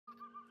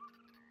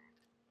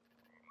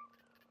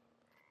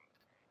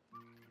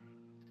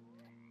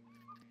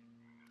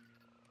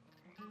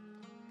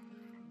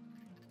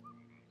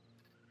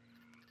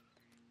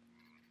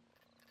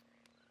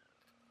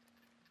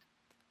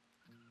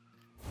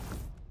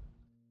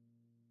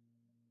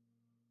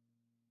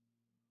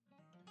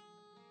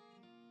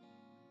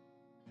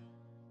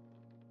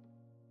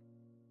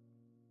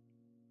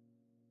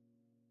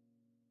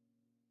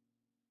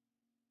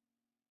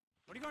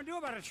What are you gonna do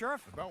about it,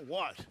 Sheriff? About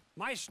what?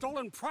 My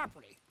stolen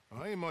property.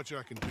 Well, ain't much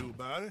I can do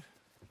about it.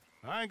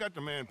 I ain't got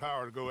the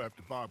manpower to go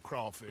after Bob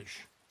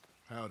Crawfish.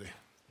 Howdy.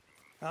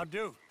 How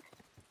do?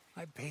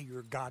 I pay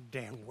your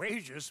goddamn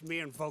wages, me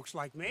and folks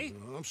like me.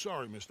 I'm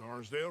sorry, Mr.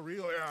 Arnsdale.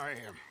 Really, I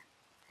am.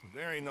 But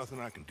there ain't nothing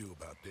I can do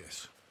about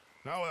this.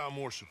 Now without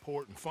more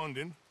support and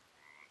funding...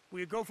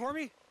 Will you go for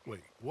me?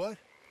 Wait, what?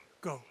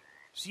 Go.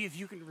 See if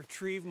you can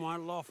retrieve my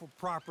lawful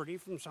property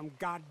from some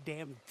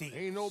goddamn thief.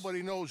 Ain't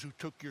nobody knows who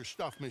took your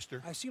stuff,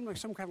 mister. I seem like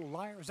some kind of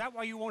liar. Is that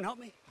why you won't help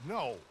me?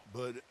 No,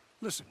 but...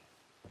 Listen.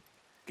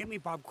 Get me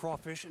Bob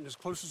Crawfish and his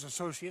closest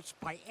associates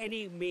by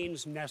any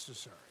means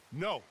necessary.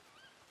 No.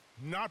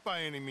 Not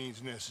by any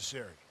means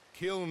necessary.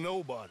 Kill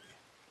nobody.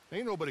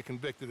 Ain't nobody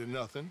convicted of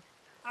nothing.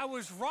 I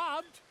was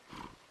robbed.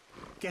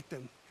 Get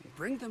them and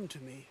bring them to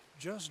me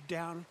just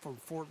down from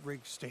Fort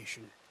Riggs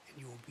Station, and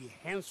you will be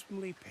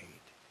handsomely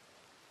paid.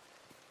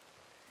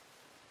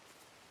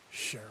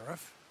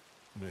 Sheriff?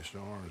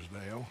 Mr.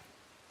 Arnsdale.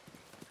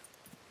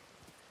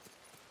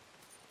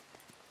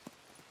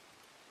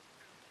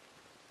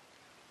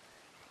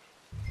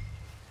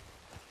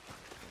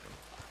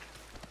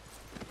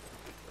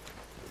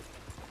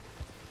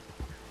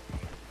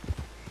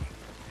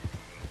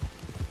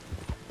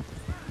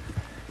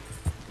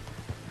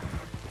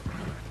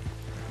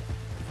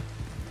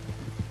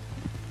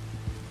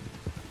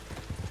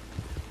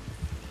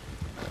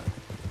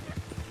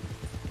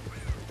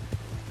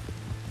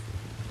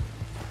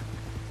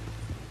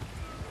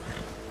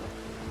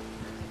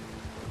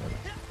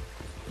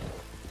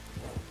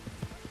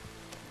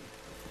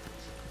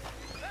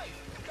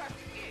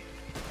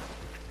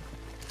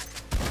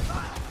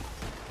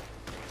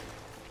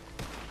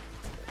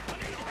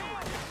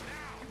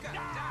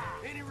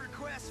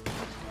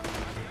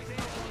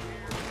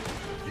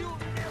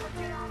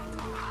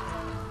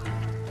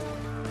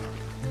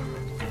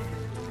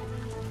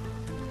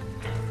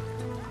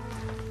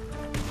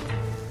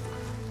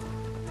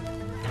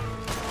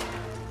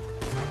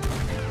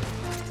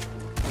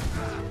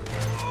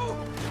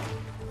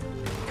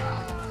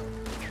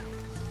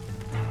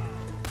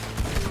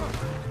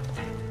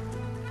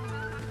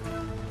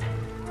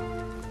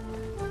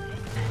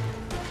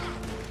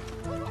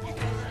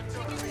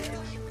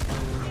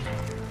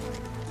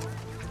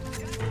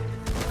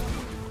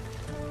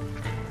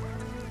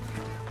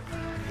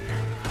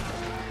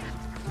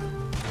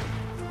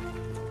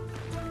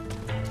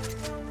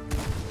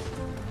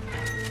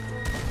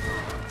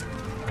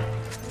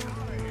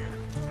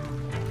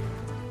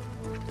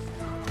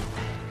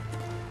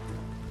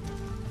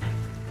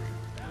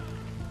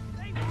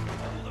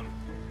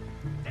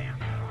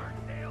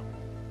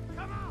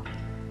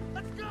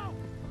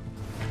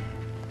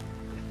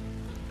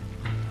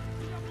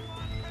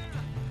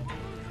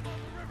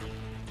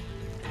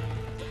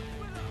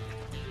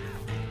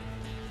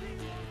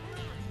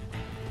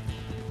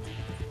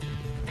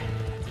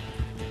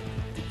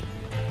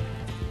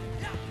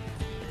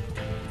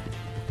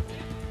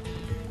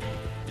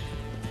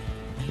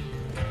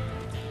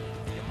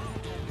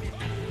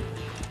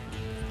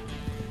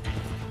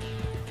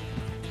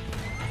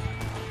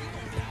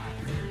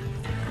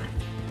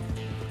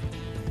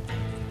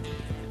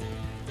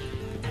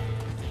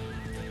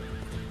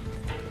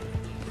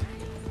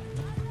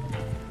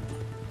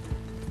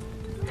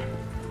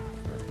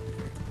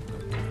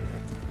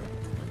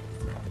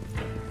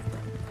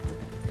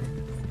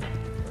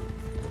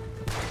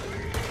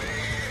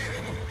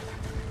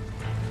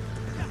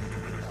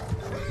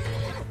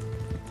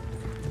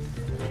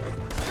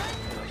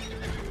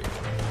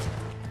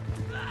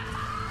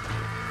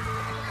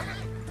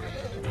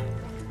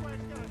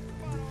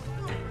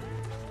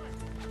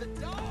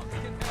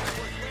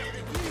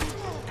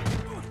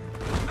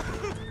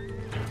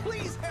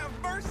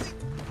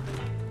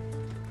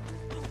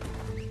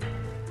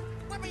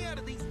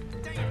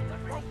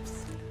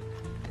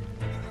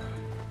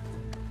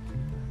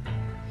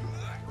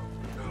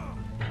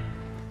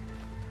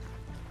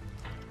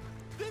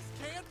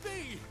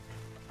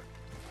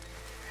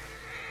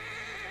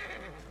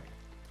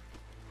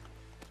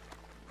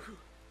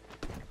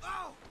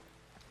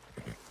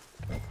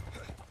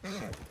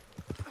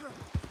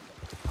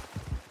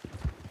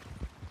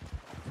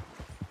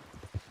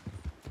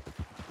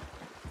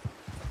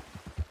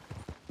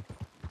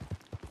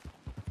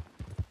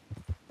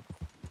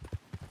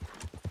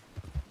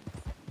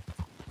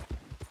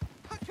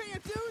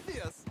 do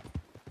this?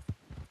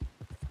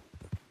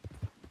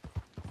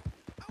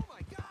 Oh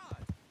my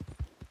God!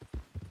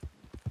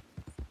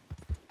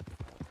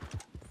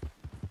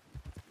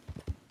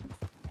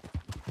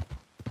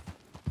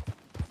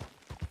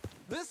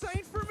 This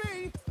ain't for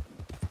me!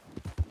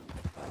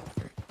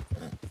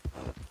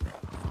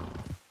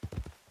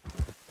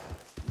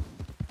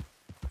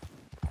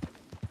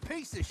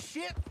 piece of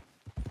shit!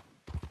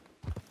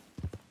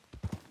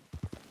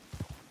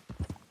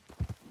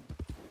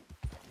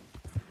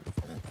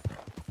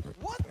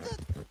 What the?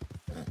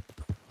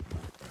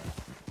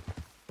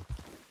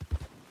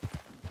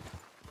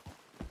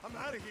 I'm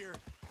out of here.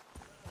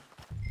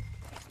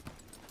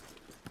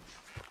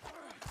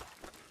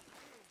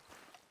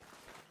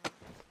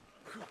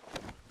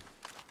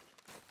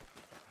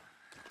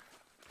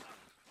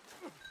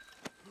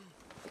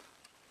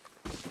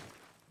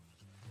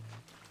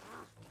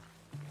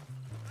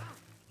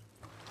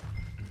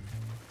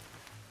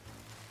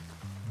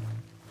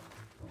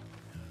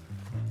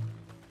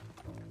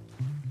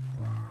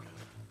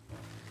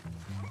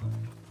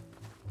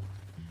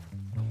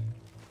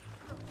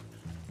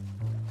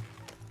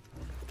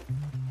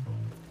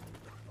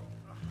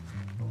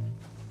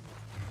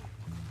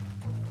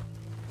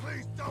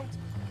 Please don't!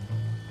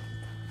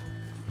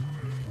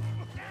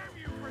 Damn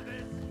you for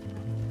this!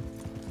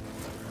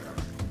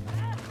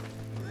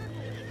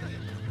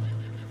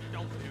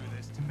 Don't do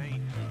this to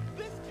me.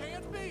 This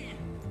can't be!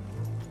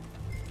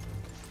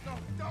 No,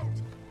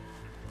 don't!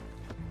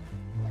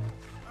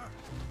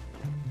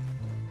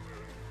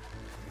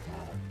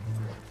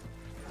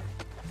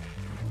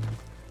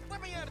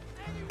 Let me at it!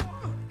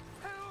 Anyone!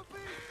 Help me,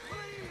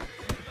 please!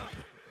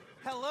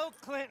 Hello,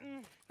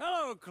 Clinton.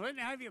 Hello, Clinton.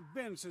 How have you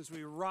been since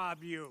we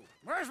robbed you?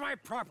 Where's my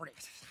property?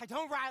 I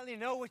don't rightly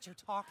know what you're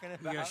talking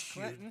about, Yes,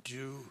 Clinton. you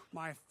do.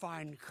 My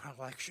fine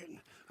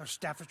collection of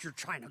Staffordshire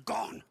china,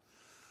 gone.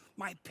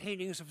 My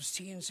paintings of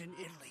scenes in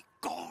Italy,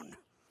 gone.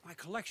 My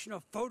collection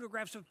of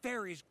photographs of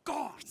fairies,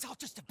 gone. It's all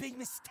just a big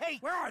mistake.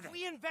 Where are they?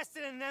 We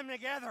invested in them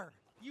together.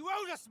 You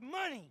owed us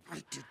money.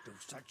 I did no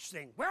such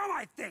thing. Where are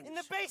my things? In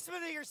the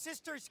basement of your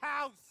sister's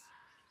house.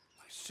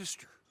 My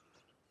sister.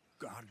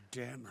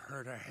 Goddamn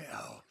her to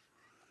hell.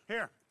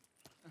 Here.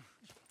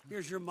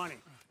 Here's your money.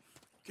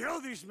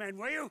 Kill these men,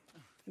 will you?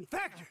 In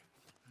fact,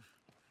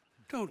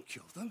 don't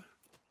kill them.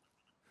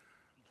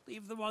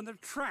 Leave them on the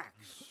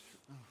tracks.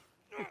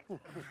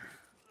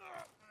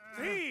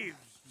 Thieves!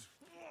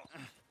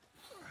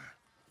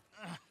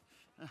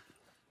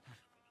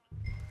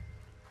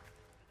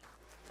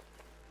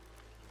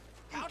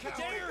 How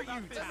dare you,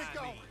 Let me go.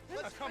 Tommy?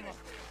 Let's Come on. finish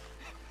this.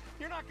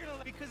 You're not gonna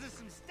let because of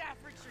some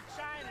Staffordshire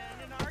china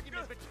and an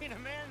argument between a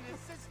man and his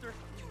sister.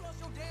 You lost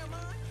your damn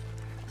mind?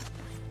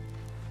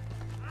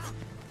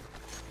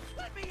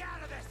 Let me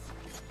out of this!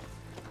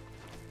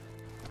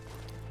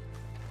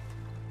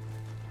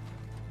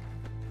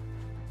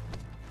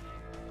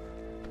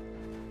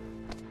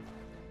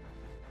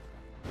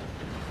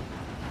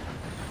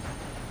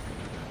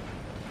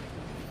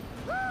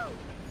 Woo!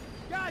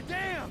 God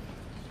damn!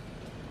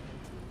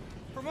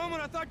 For a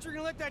moment, I thought you were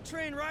gonna let that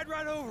train ride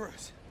right over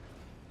us.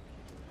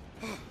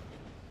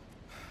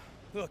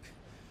 Look,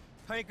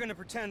 I ain't gonna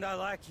pretend I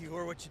like you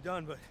or what you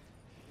done, but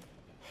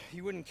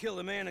you wouldn't kill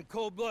a man in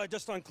cold blood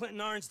just on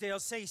Clinton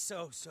Arnsdale's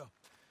say-so, so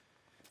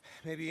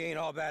maybe you ain't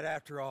all bad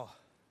after all.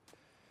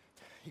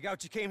 You got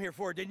what you came here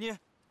for, didn't you?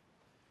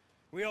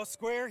 We all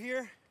square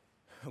here?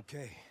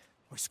 Okay,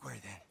 we're square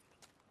then.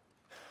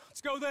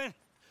 Let's go then.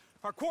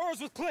 Our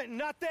quarrel's with Clinton,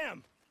 not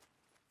them.